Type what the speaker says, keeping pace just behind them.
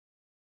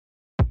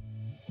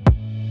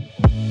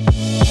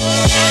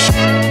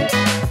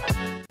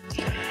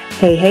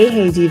Hey,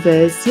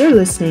 divas. You're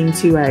listening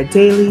to our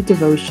daily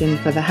devotion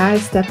for the High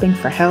Stepping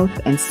for Health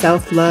and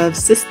Self-Love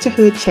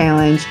Sisterhood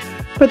Challenge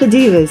for the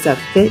divas of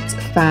Fit,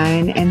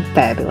 Fine, and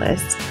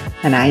Fabulous.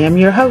 And I am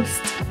your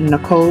host,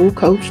 Nicole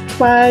Coach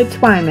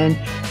Twyman,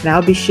 and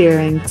I'll be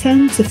sharing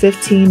 10 to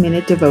 15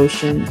 minute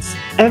devotions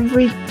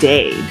every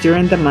day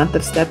during the month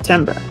of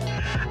September.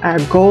 Our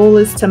goal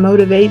is to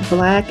motivate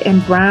Black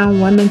and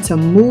Brown women to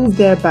move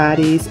their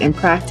bodies and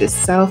practice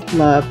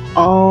self-love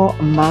all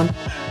month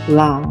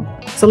long.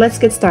 So let's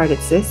get started,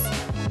 sis.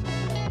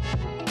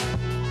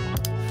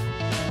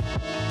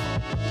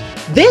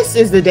 This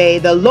is the day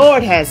the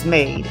Lord has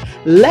made.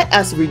 Let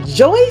us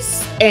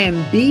rejoice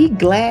and be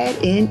glad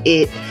in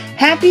it.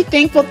 Happy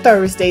Thankful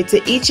Thursday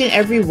to each and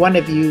every one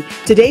of you.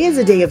 Today is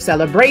a day of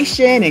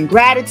celebration and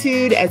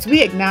gratitude as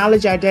we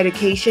acknowledge our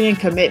dedication and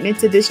commitment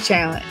to this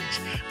challenge.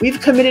 We've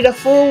committed a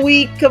full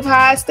week of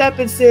high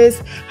stepping,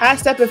 sis. High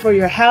stepping for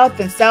your health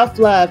and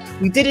self-love.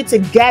 We did it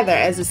together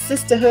as a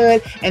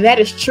sisterhood, and that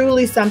is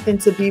truly something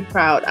to be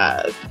proud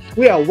of.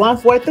 We are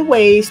 1/4 the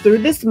ways through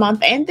this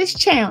month and this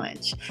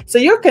challenge. So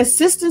your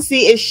consistency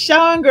is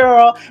showing,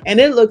 girl, and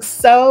it looks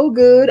so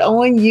good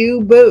on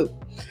you, boo.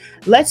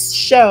 Let's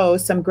show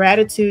some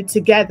gratitude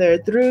together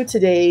through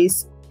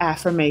today's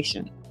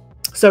affirmation.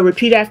 So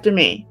repeat after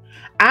me.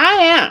 I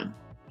am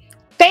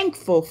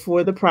thankful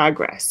for the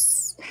progress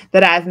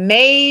that I've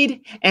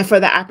made and for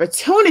the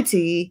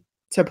opportunity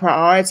to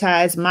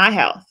prioritize my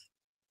health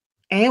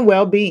and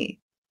well-being.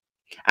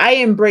 I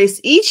embrace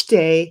each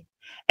day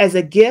as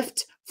a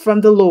gift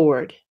from the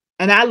Lord,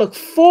 and I look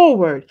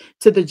forward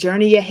to the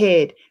journey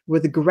ahead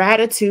with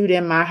gratitude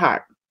in my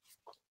heart.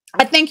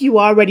 I think you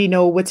already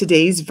know what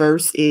today's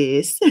verse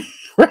is,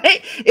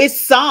 right?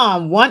 It's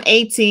Psalm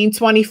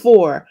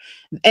 118:24,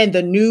 and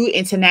the New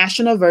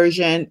International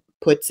Version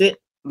puts it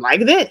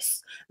like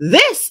this.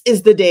 This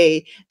is the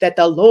day that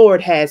the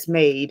Lord has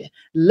made.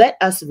 Let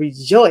us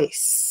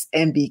rejoice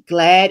and be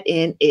glad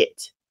in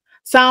it.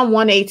 Psalm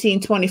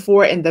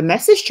 118:24 in the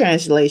Message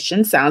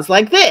translation sounds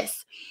like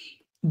this.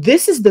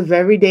 This is the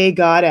very day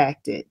God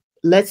acted.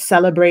 Let's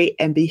celebrate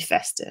and be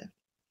festive.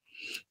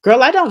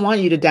 Girl, I don't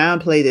want you to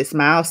downplay this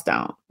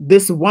milestone.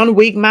 This 1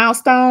 week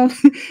milestone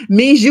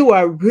means you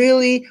are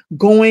really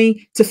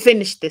going to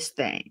finish this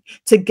thing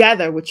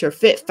together with your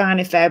Fit, Fine,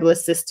 and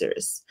Fabulous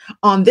sisters.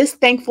 On this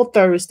Thankful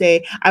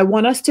Thursday, I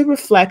want us to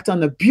reflect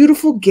on the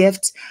beautiful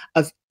gift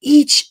of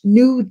each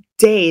new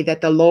day that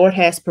the Lord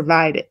has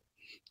provided.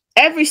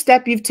 Every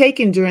step you've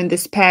taken during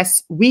this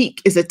past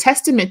week is a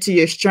testament to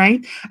your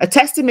strength, a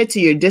testament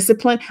to your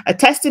discipline, a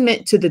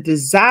testament to the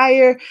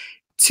desire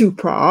to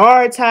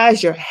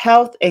prioritize your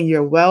health and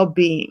your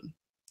well-being.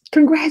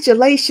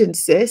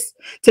 Congratulations, sis.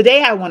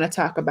 Today, I want to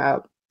talk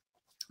about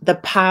the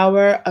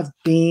power of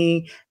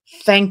being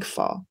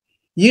thankful,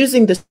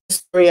 using the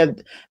story of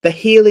the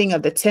healing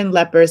of the 10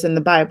 lepers in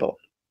the Bible.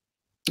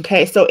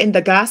 Okay, so in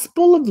the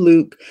Gospel of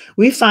Luke,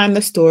 we find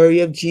the story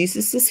of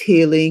Jesus's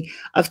healing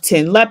of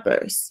 10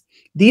 lepers.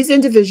 These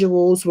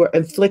individuals were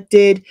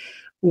inflicted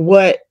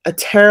with a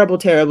terrible,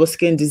 terrible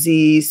skin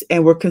disease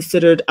and were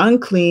considered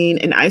unclean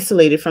and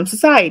isolated from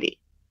society.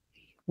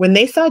 When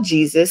they saw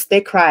Jesus,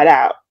 they cried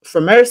out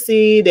for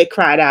mercy. They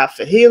cried out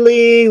for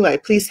healing,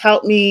 like, please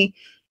help me,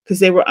 because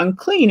they were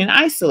unclean and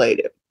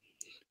isolated.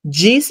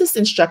 Jesus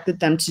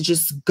instructed them to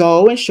just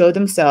go and show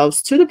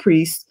themselves to the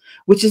priest,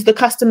 which is the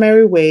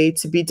customary way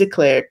to be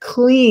declared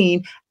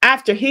clean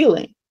after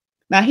healing.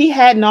 Now, he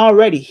hadn't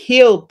already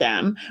healed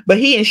them, but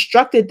he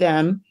instructed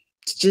them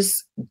to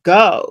just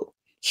go,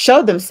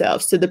 show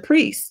themselves to the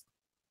priest.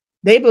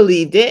 They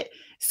believed it,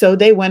 so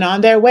they went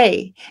on their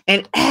way.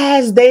 And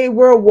as they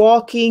were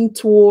walking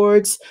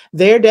towards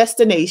their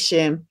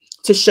destination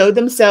to show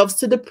themselves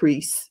to the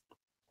priest,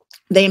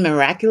 they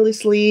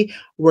miraculously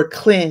were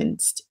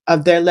cleansed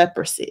of their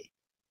leprosy.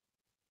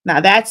 Now,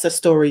 that's a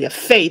story of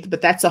faith,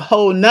 but that's a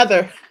whole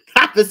nother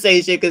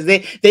conversation because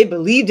they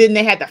believed it and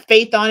they had the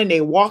faith on it and they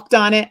walked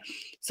on it.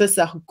 So it's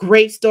a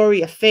great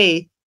story of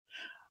faith.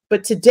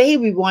 But today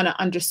we want to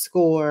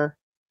underscore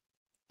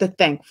the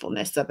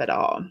thankfulness of it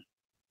all,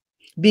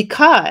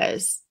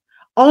 because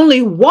only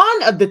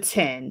one of the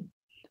 10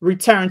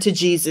 returned to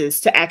Jesus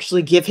to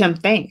actually give him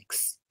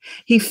thanks.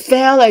 He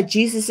fell at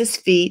Jesus's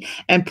feet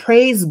and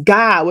praised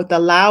God with a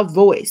loud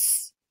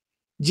voice.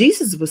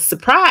 Jesus was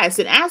surprised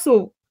and asked,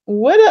 well,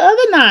 where the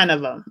other 9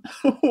 of them?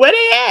 Where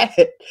they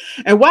at?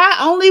 And why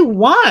only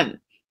one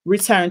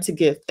returned to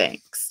give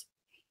thanks?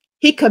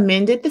 He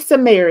commended the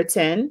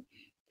Samaritan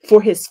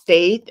for his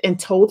faith and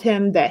told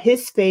him that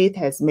his faith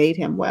has made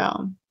him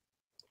well.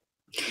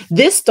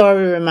 This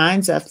story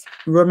reminds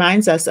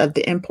us of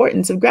the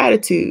importance of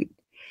gratitude.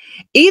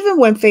 Even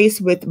when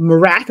faced with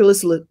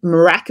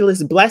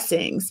miraculous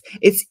blessings,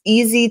 it's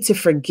easy to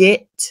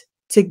forget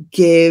to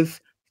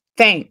give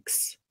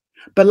thanks.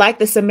 But like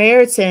the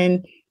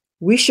Samaritan,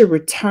 we should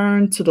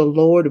return to the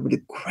Lord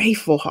with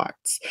grateful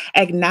hearts,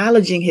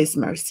 acknowledging his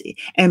mercy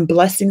and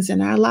blessings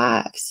in our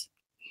lives.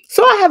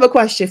 So I have a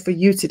question for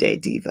you today,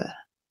 Diva.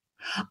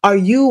 Are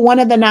you one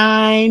of the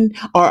 9,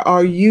 or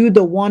are you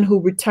the one who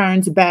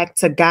returns back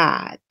to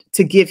God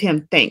to give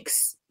him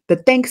thanks, the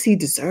thanks he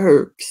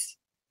deserves.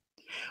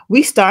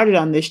 We started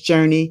on this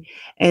journey,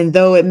 and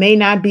though it may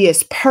not be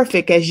as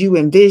perfect as you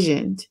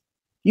envisioned,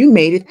 you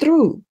made it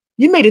through.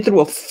 You made it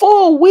through a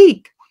full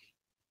week.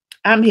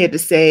 I'm here to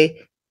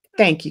say,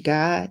 thank you,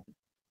 God.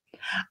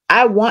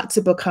 I want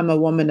to become a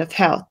woman of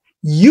health.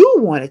 You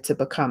wanted to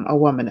become a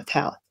woman of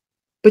health,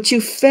 but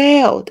you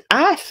failed.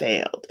 I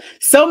failed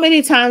so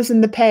many times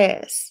in the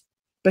past.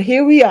 But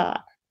here we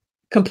are,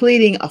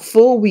 completing a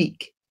full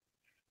week.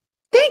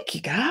 Thank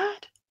you,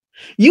 God.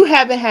 You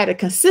haven't had a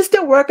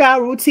consistent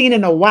workout routine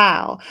in a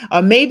while,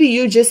 or maybe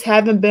you just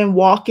haven't been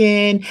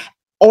walking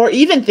or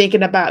even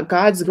thinking about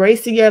God's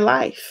grace in your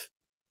life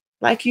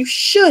like you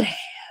should have.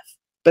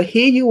 But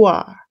here you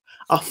are,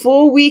 a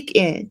full week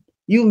in.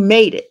 You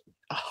made it,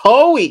 a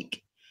whole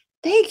week.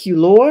 Thank you,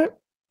 Lord.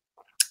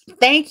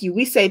 Thank you.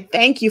 We say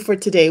thank you for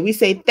today. We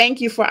say thank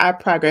you for our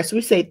progress.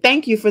 We say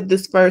thank you for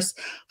this first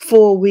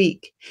full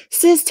week.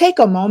 Sis, take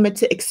a moment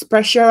to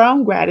express your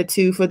own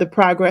gratitude for the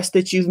progress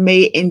that you've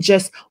made in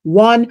just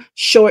one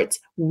short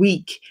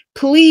week.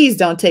 Please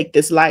don't take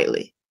this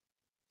lightly.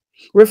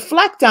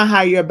 Reflect on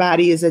how your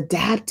body is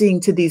adapting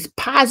to these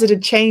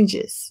positive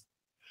changes.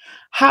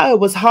 How it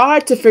was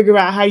hard to figure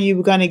out how you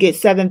were going to get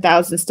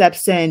 7,000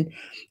 steps in,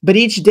 but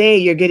each day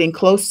you're getting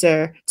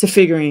closer to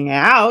figuring it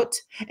out.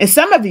 And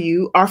some of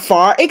you are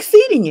far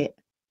exceeding it.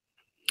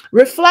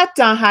 Reflect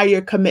on how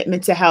your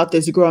commitment to health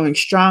is growing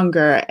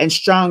stronger and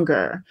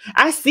stronger.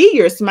 I see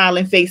your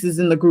smiling faces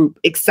in the group,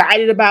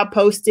 excited about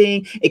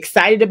posting,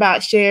 excited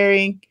about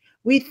sharing.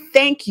 We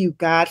thank you,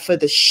 God, for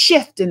the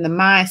shift in the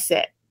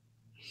mindset.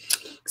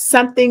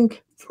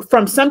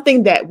 From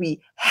something that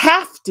we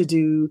have to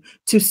do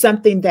to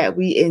something that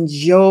we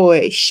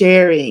enjoy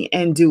sharing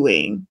and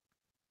doing.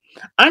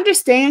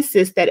 Understand,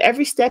 sis, that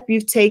every step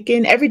you've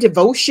taken, every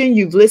devotion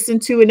you've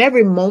listened to, and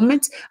every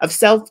moment of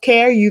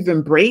self-care you've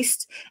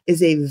embraced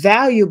is a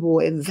valuable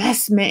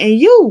investment in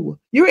you.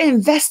 You're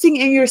investing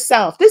in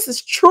yourself. This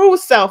is true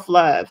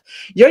self-love.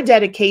 Your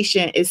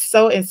dedication is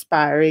so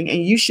inspiring,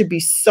 and you should be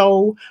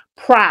so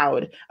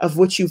proud of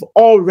what you've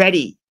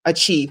already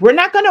achieved. We're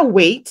not going to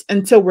wait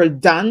until we're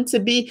done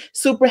to be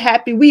super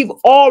happy. We've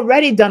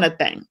already done a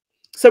thing.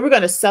 So we're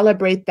going to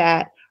celebrate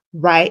that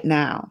right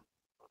now.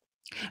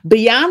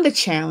 Beyond the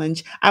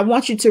challenge, I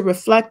want you to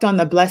reflect on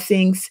the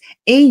blessings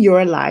in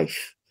your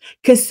life.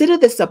 Consider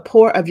the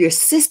support of your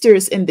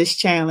sisters in this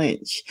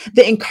challenge,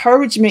 the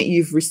encouragement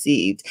you've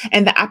received,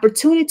 and the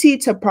opportunity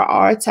to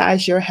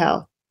prioritize your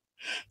health.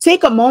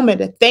 Take a moment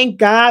to thank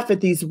God for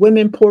these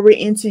women pouring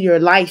into your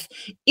life,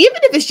 even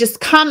if it's just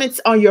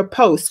comments on your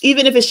post,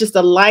 even if it's just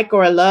a like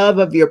or a love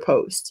of your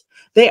post.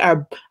 They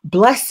are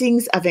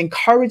blessings of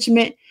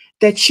encouragement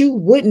that you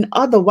wouldn't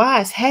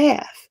otherwise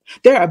have.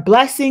 There are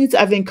blessings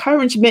of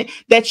encouragement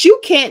that you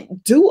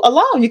can't do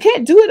alone. You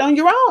can't do it on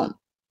your own.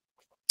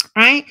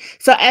 Right?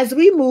 So as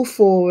we move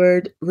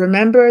forward,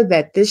 remember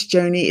that this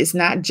journey is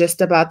not just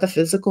about the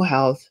physical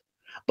health,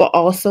 but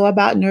also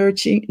about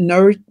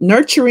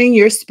nurturing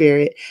your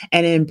spirit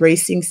and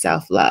embracing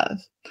self-love.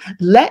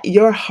 Let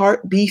your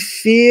heart be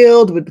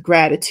filled with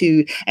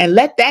gratitude, and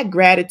let that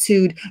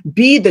gratitude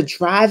be the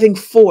driving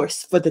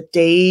force for the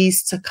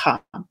days to come.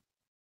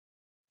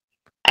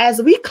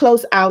 As we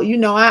close out,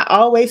 I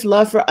always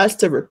love for us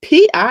to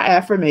repeat our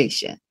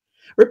affirmation.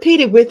 Repeat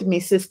it with me,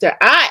 sister.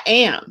 I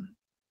am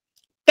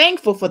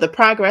thankful for the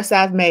progress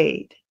I've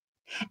made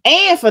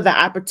and for the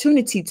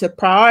opportunity to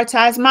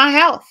prioritize my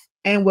health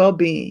and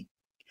well-being.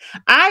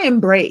 I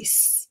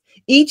embrace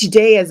each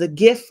day as a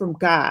gift from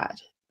God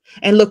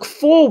and look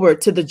forward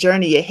to the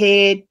journey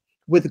ahead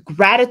with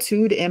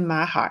gratitude in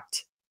my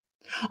heart.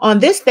 On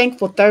this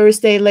Thankful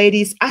Thursday,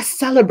 ladies, I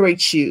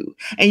celebrate you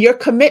and your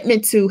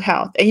commitment to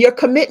health and your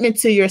commitment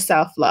to your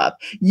self-love.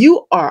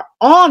 You are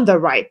on the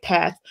right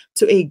path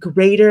to a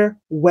greater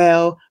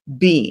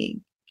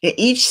well-being. And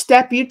each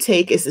step you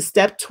take is a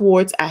step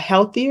towards a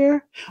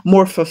healthier,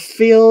 more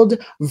fulfilled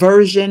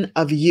version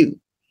of you.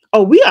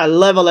 Oh, we are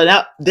leveling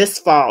up this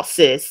fall,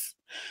 sis.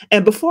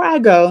 And before I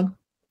go,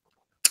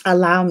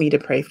 allow me to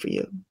pray for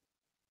you.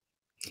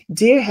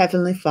 Dear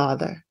Heavenly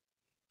Father,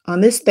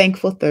 on this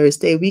Thankful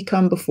Thursday, we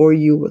come before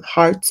you with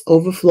hearts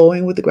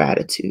overflowing with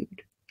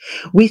gratitude.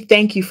 We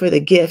thank you for the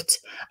gift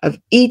of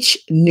each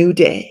new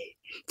day,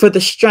 for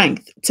the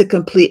strength to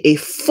complete a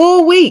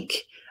full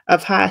week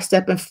of high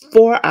stepping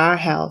for our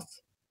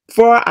health,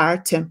 for our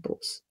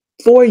temples,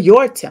 for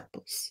your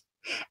temples,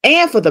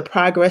 and for the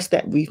progress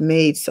that we've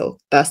made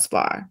thus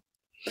far.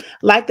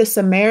 Like the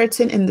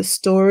Samaritan in the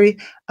story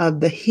of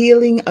the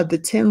healing of the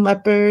 10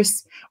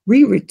 lepers,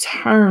 we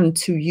return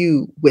to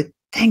you with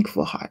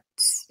thankful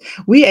hearts.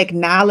 We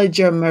acknowledge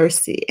your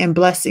mercy and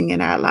blessing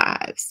in our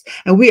lives,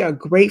 and we are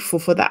grateful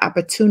for the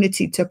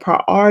opportunity to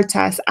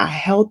prioritize our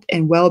health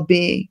and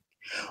well-being.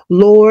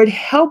 Lord,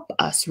 help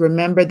us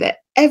remember that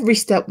every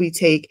step we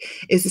take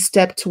is a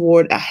step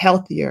toward a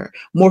healthier,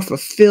 more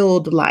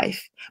fulfilled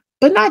life,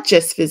 but not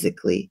just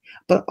physically,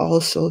 but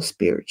also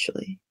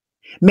spiritually.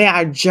 May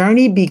our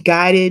journey be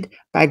guided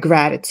by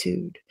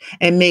gratitude,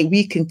 and may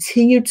we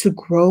continue to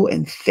grow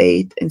in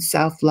faith and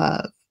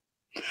self-love.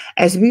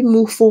 As we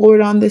move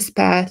forward on this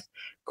path,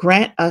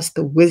 grant us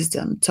the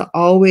wisdom to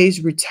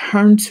always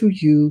return to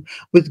you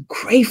with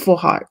grateful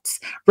hearts,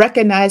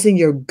 recognizing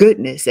your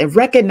goodness and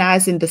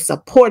recognizing the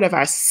support of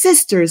our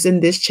sisters in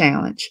this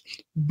challenge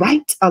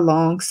right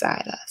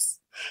alongside us.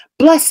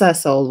 Bless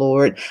us, O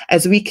Lord,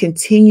 as we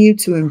continue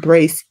to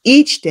embrace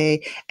each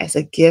day as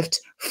a gift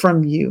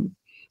from you.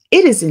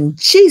 It is in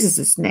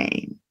Jesus'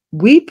 name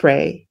we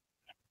pray,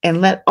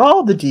 and let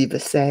all the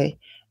divas say,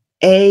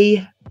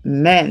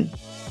 Amen.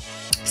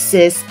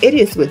 Sis, it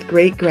is with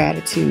great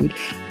gratitude,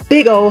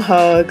 big old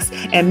hugs,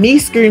 and me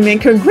screaming,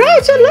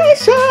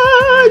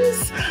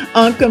 congratulations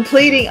on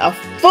completing a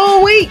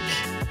full week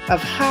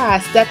of high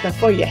stepping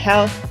for your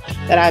health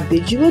that I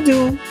bid you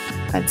adieu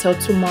until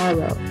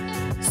tomorrow.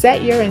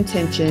 Set your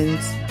intentions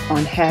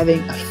on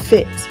having a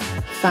fit,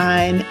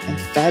 fine, and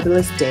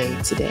fabulous day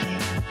today.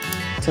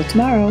 Till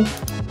tomorrow.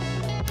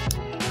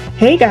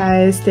 Hey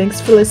guys, thanks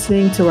for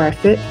listening to our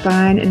Fit,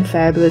 Fine, and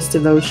Fabulous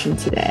devotion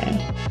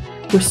today.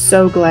 We're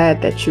so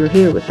glad that you're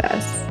here with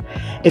us.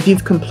 If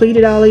you've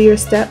completed all of your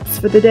steps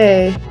for the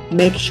day,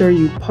 make sure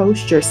you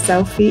post your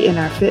selfie in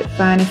our Fit,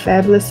 Fine, and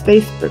Fabulous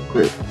Facebook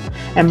group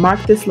and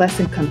mark this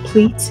lesson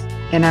complete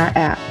in our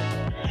app.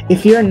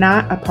 If you're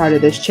not a part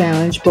of this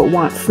challenge but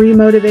want free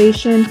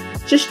motivation,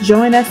 just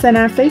join us in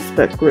our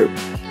Facebook group.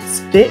 It's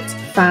Fit,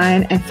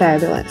 Fine, and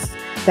Fabulous.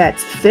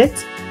 That's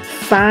Fit,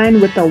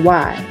 Fine with a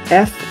Y,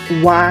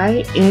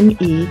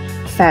 Fyne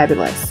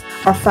Fabulous.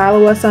 Or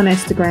follow us on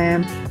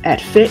Instagram at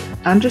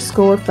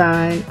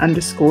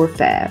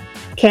fit_fine_fab.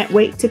 Can't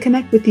wait to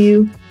connect with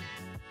you.